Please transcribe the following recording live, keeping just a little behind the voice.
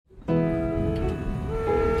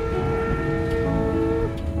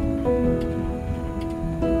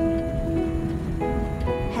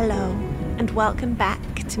welcome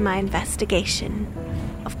back to my investigation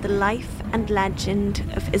of the life and legend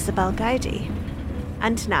of Isabel Gowdy.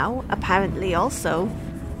 And now, apparently also,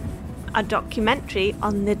 a documentary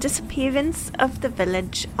on the disappearance of the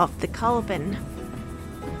village of the Culbin.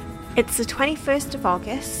 It's the 21st of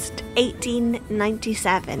August,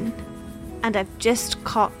 1897, and I've just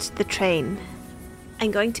caught the train.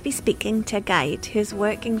 I'm going to be speaking to a guide who's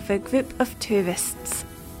working for a group of tourists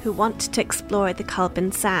who want to explore the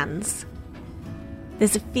Culbin sands.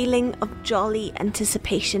 There's a feeling of jolly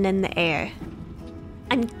anticipation in the air.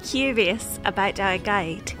 I'm curious about our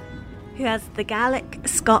guide, who has the Gaelic,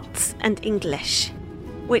 Scots and English,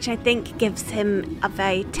 which I think gives him a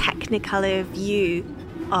very technicolor view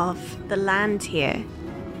of the land here,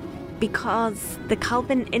 because the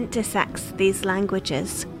Culbin intersects these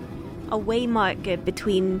languages, a waymarker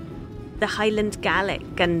between the Highland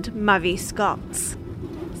Gaelic and Moray Scots.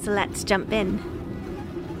 So let's jump in.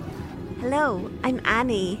 Hello, I'm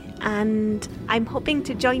Annie, and I'm hoping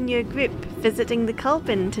to join your group visiting the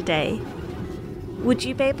Culbin today. Would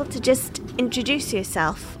you be able to just introduce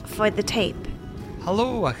yourself for the tape?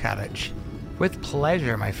 Hello, Acharich. With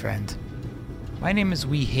pleasure, my friend. My name is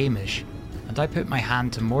Wee Hamish, and I put my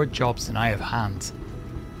hand to more jobs than I have hands.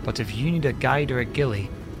 But if you need a guide or a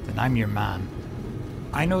gillie, then I'm your man.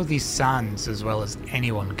 I know these sands as well as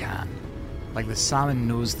anyone can. Like the salmon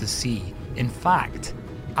knows the sea. In fact,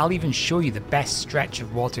 I'll even show you the best stretch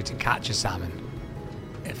of water to catch a salmon.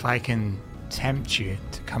 If I can tempt you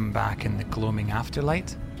to come back in the gloaming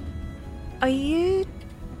afterlight. Are you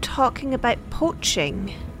talking about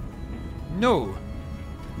poaching? No,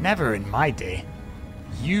 never in my day.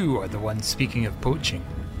 You are the one speaking of poaching.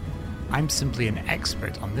 I'm simply an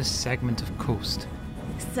expert on this segment of coast.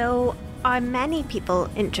 So, are many people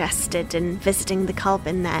interested in visiting the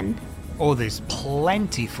Culbin then? Oh, there's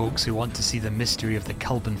plenty folks who want to see the mystery of the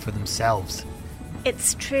Culbin for themselves.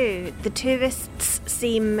 It's true, the tourists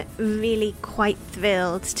seem really quite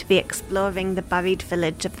thrilled to be exploring the buried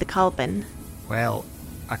village of the Culbin. Well,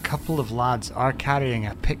 a couple of lads are carrying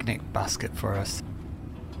a picnic basket for us.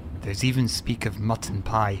 There's even speak of mutton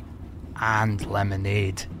pie and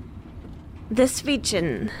lemonade. This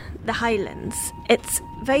region, the Highlands, it's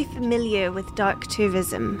very familiar with dark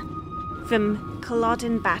tourism. From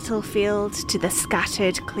Culloden battlefield to the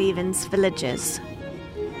scattered Cleavens villages.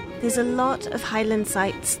 There's a lot of Highland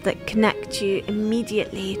sites that connect you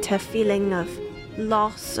immediately to a feeling of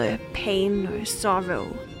loss or pain or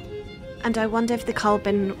sorrow. And I wonder if the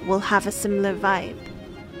Culbin will have a similar vibe.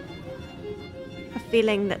 A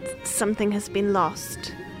feeling that something has been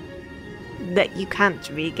lost, that you can't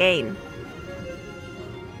regain.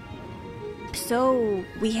 So,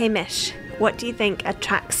 Wee Hamish, what do you think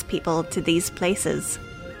attracts people to these places?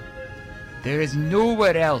 There is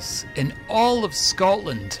nowhere else in all of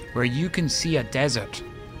Scotland where you can see a desert.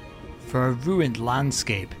 For a ruined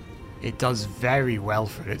landscape, it does very well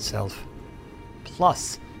for itself.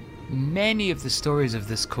 Plus, many of the stories of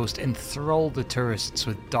this coast enthrall the tourists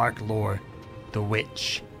with dark lore. The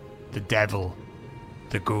witch, the devil,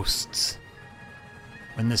 the ghosts.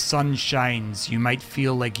 When the sun shines, you might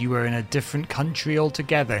feel like you are in a different country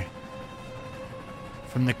altogether.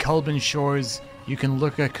 From the Culbin shores, you can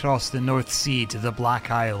look across the North Sea to the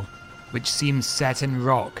Black Isle, which seems set in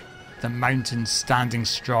rock, the mountains standing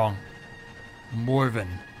strong. Morven,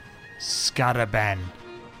 Scaraben,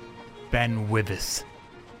 Ben Wyvis.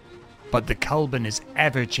 But the Culbin is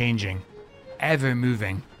ever changing, ever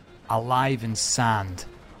moving, alive in sand.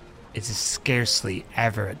 It is scarcely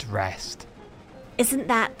ever at rest. Isn't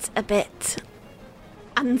that a bit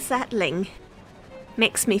unsettling?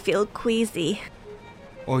 Makes me feel queasy.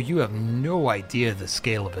 Oh, you have no idea the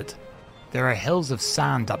scale of it. There are hills of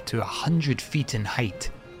sand up to 100 feet in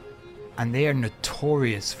height, and they are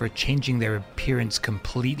notorious for changing their appearance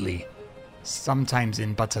completely, sometimes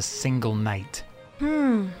in but a single night.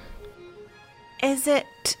 Is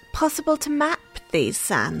it possible to map these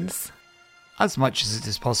sands? As much as it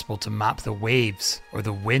is possible to map the waves or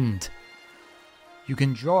the wind. You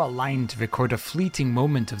can draw a line to record a fleeting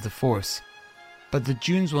moment of the force, but the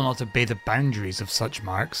dunes will not obey the boundaries of such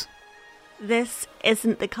marks. This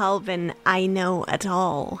isn't the Culbin I know at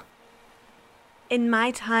all. In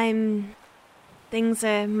my time, things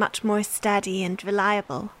are much more steady and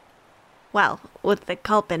reliable. Well, with the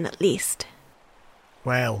Culbin at least.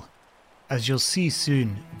 Well, as you'll see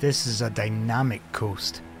soon, this is a dynamic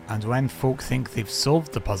coast, and when folk think they've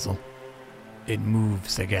solved the puzzle, it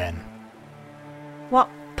moves again. What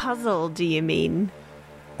puzzle do you mean?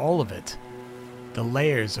 All of it. The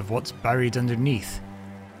layers of what's buried underneath.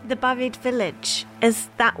 The buried village, is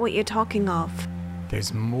that what you're talking of?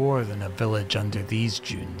 There's more than a village under these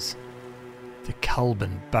dunes. the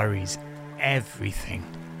Culbin buries everything.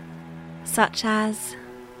 Such as?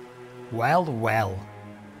 Well.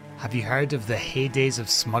 Have you heard of the heydays of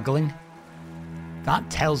smuggling? That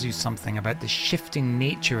tells you something about the shifting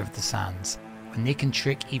nature of the sands, when they can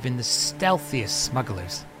trick even the stealthiest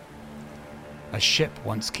smugglers. A ship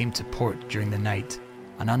once came to port during the night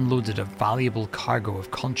and unloaded a valuable cargo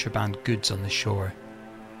of contraband goods on the shore.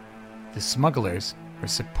 The smugglers were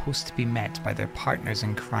supposed to be met by their partners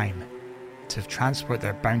in crime to transport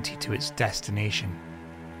their bounty to its destination.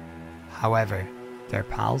 However, their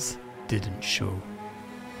pals didn't show.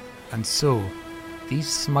 And so, these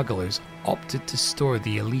smugglers opted to store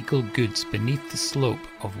the illegal goods beneath the slope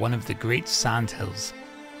of one of the great sandhills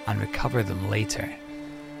and recover them later.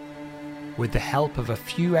 With the help of a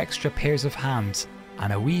few extra pairs of hands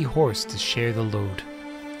and a wee horse to share the load.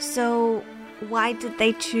 So, why did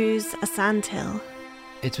they choose a sandhill?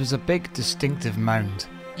 It was a big distinctive mound,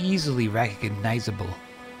 easily recognisable.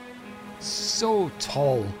 So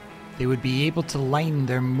tall, they would be able to line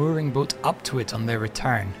their mooring boat up to it on their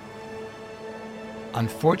return.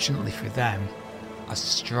 Unfortunately for them, a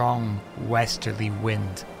strong westerly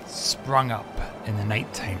wind sprung up in the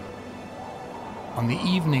night time. On the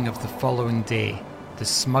evening of the following day, the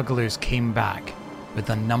smugglers came back with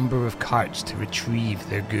a number of carts to retrieve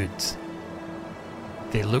their goods.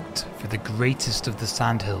 They looked for the greatest of the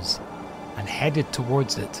sandhills and headed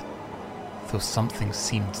towards it, though something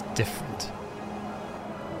seemed different.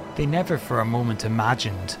 They never for a moment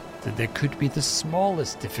imagined that there could be the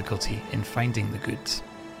smallest difficulty in finding the goods.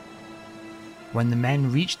 When the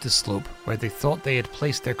men reached the slope where they thought they had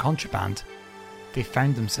placed their contraband, they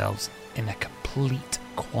found themselves in a complete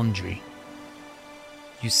quandary.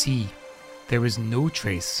 You see, there was no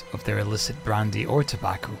trace of their illicit brandy or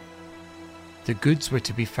tobacco. The goods were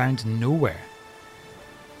to be found nowhere.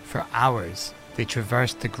 For hours, they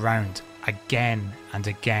traversed the ground again and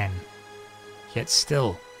again, yet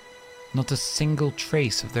still, not a single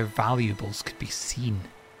trace of their valuables could be seen.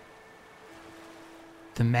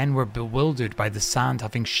 The men were bewildered by the sand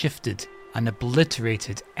having shifted and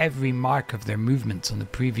obliterated every mark of their movements on the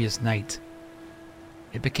previous night.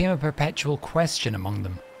 It became a perpetual question among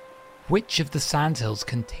them. Which of the sandhills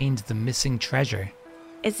contained the missing treasure?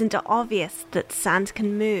 Isn't it obvious that sand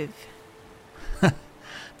can move?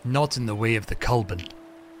 Not in the way of the Culbin.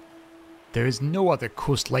 There is no other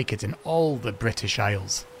coast like it in all the British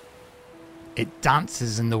Isles. It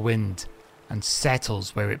dances in the wind and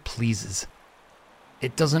settles where it pleases.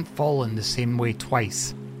 It doesn't fall in the same way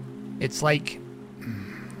twice. It's like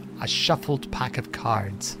a shuffled pack of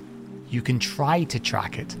cards. You can try to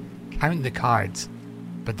track it, count the cards,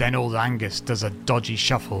 but then old Angus does a dodgy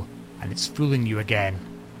shuffle and it's fooling you again.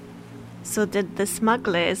 So did the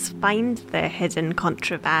smugglers find their hidden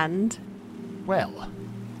contraband? Well,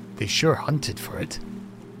 they sure hunted for it.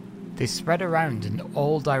 They spread around in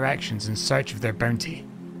all directions in search of their bounty.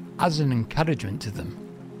 As an encouragement to them,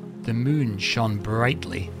 the moon shone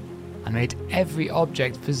brightly and made every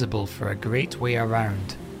object visible for a great way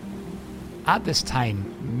around. At this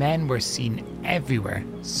time, men were seen everywhere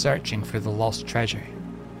searching for the lost treasure.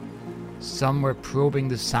 Some were probing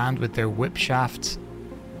the sand with their whip shafts,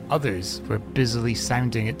 others were busily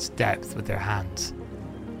sounding its depth with their hands.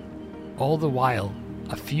 All the while,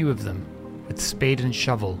 a few of them, with spade and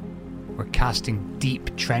shovel, were casting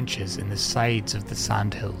deep trenches in the sides of the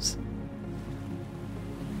sandhills.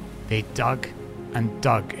 They dug and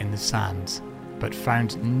dug in the sands, but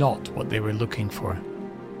found not what they were looking for.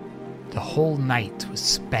 The whole night was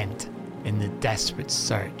spent in the desperate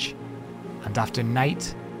search, and after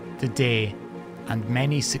night, the day, and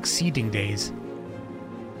many succeeding days,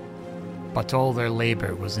 but all their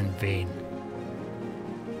labour was in vain.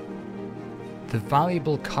 The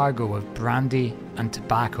valuable cargo of brandy and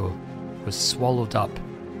tobacco was swallowed up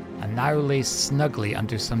and now lay snugly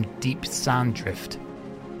under some deep sand drift.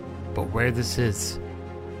 But where this is,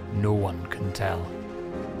 no one can tell.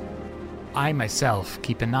 I myself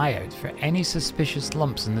keep an eye out for any suspicious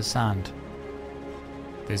lumps in the sand.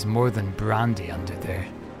 There's more than brandy under there.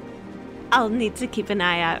 I'll need to keep an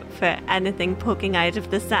eye out for anything poking out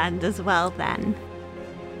of the sand as well then.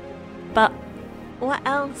 But what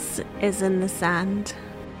else is in the sand?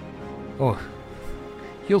 Oh,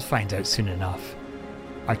 you'll find out soon enough.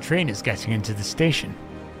 Our train is getting into the station.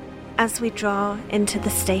 As we draw into the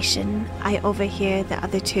station, I overhear the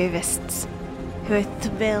other tourists, who are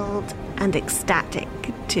thrilled and ecstatic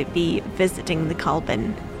to be visiting the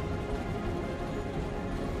Culbin.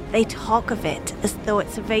 They talk of it as though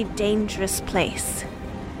it's a very dangerous place.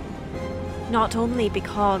 Not only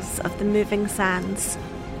because of the moving sands,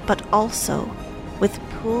 but also with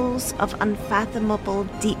pools of unfathomable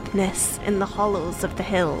deep darkness in the hollows of the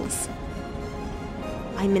hills.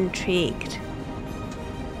 I'm intrigued.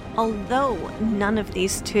 Although none of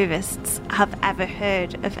these tourists have ever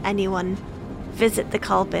heard of anyone visit the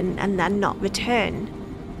Culbin and then not return,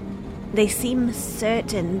 they seem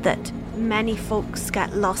certain that many folks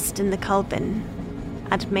get lost in the Culbin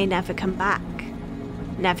and may never come back,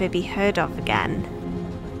 never be heard of again.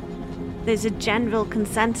 There's a general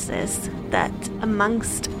consensus that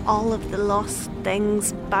amongst all of the lost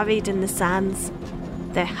things buried in the sands,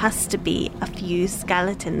 there has to be a few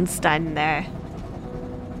skeletons down there.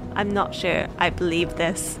 I'm not sure I believe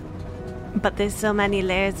this, but there's so many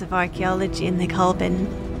layers of archaeology in the Culbin.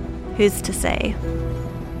 Who's to say?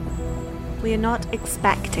 We are not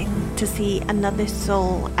expecting to see another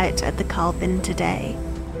soul out at the Culbin today.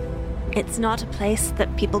 It's not a place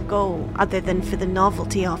that people go other than for the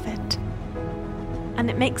novelty of it. And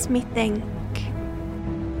it makes me think,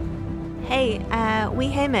 hey, wee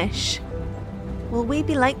Hamish, will we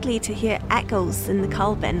be likely to hear echoes in the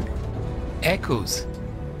Culbin? Echoes?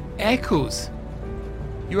 Echoes?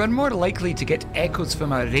 You are more likely to get echoes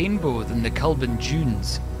from a rainbow than the Culbin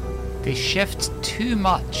Dunes. They shift too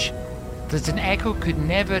much that an echo could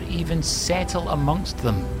never even settle amongst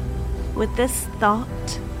them. With this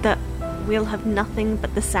thought that we'll have nothing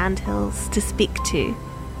but the sandhills to speak to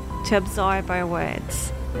absorb our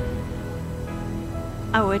words,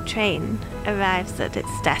 our train arrives at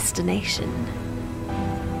its destination.